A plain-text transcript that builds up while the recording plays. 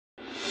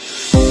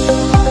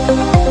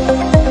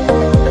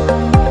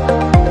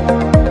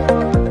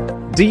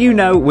Do you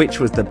know which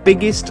was the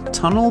biggest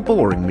tunnel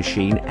boring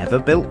machine ever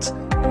built?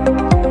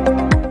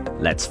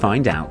 Let's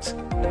find out.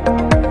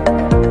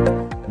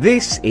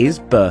 This is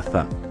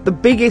Bertha, the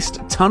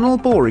biggest tunnel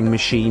boring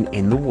machine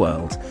in the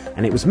world,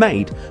 and it was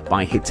made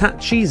by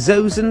Hitachi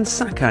Zosen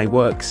Sakai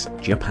Works,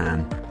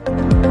 Japan.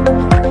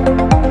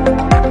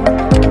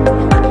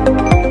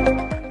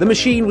 The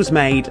machine was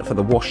made for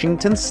the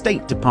Washington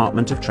State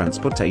Department of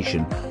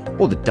Transportation,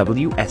 or the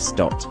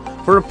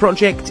WSDOT, for a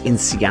project in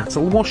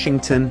Seattle,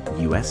 Washington,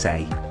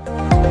 USA.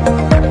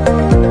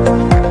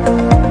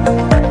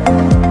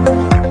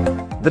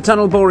 The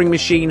tunnel boring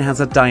machine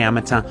has a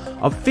diameter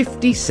of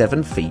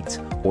 57 feet,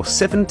 or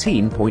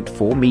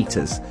 17.4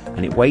 meters,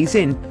 and it weighs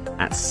in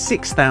at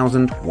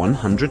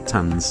 6,100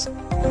 tons.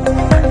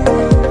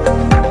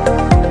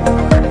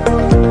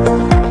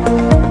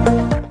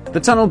 The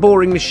tunnel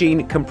boring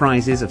machine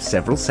comprises of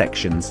several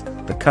sections: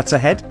 the cutter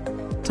head,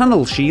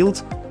 tunnel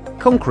shield,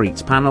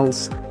 concrete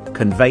panels,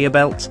 conveyor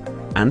belt,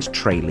 and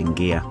trailing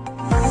gear.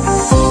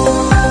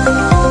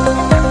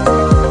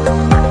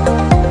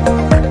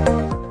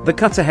 The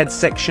cutter head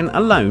section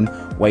alone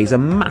weighs a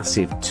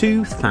massive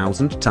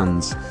 2,000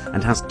 tons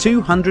and has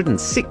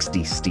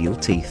 260 steel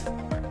teeth.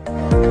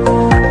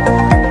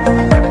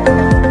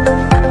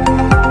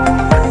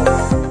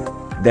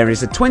 There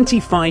is a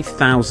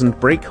 25,000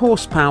 brake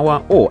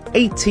horsepower or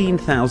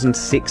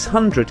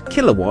 18,600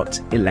 kilowatt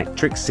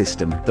electric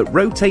system that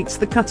rotates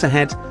the cutter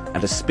head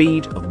at a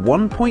speed of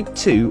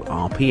 1.2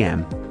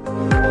 RPM.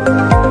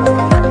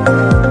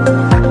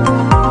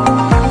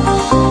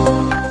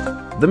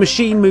 The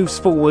machine moves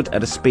forward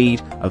at a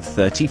speed of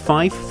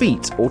 35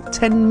 feet or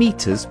 10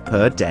 meters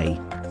per day.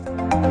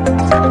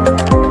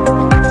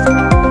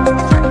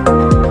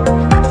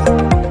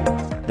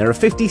 There are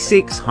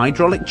 56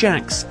 hydraulic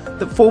jacks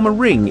that form a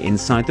ring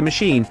inside the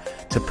machine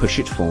to push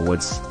it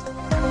forwards.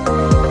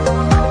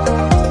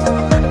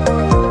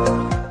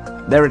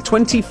 There are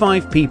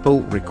 25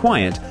 people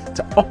required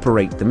to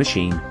operate the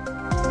machine.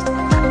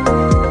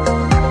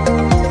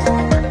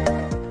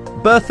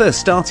 Bertha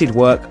started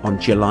work on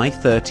July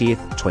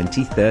 30th,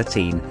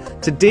 2013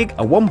 to dig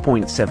a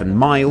 1.7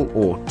 mile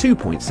or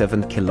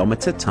 2.7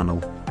 kilometer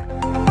tunnel.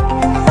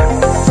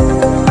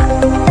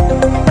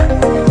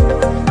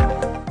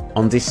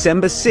 On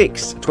December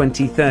 6,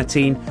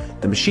 2013,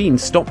 the machine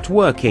stopped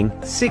working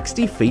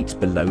 60 feet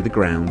below the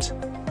ground.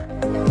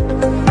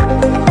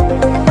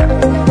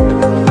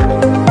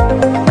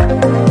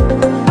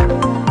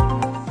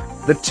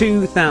 The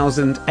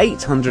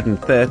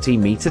 2,830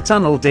 metre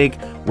tunnel dig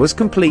was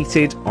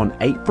completed on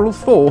April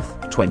 4,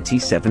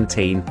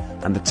 2017,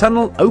 and the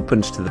tunnel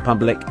opened to the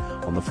public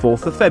on the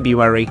 4th of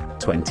February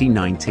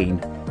 2019.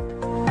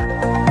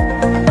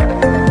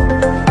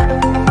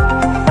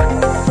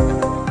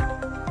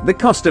 The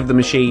cost of the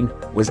machine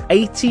was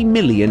 $80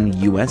 million.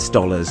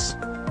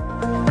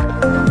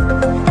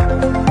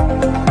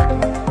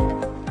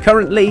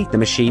 Currently, the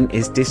machine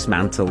is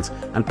dismantled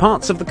and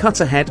parts of the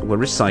cutter head were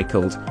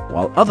recycled,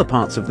 while other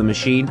parts of the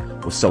machine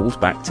were sold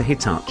back to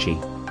Hitachi.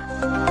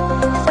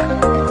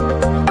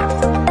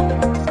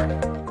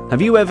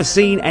 Have you ever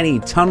seen any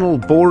tunnel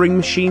boring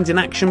machines in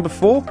action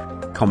before?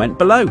 Comment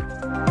below.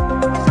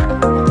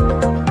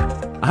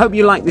 I hope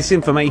you like this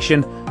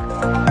information.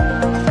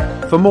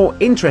 For more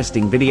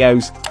interesting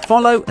videos,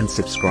 follow and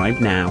subscribe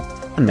now,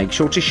 and make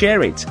sure to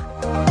share it.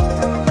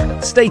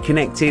 Stay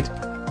connected,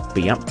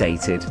 be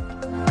updated.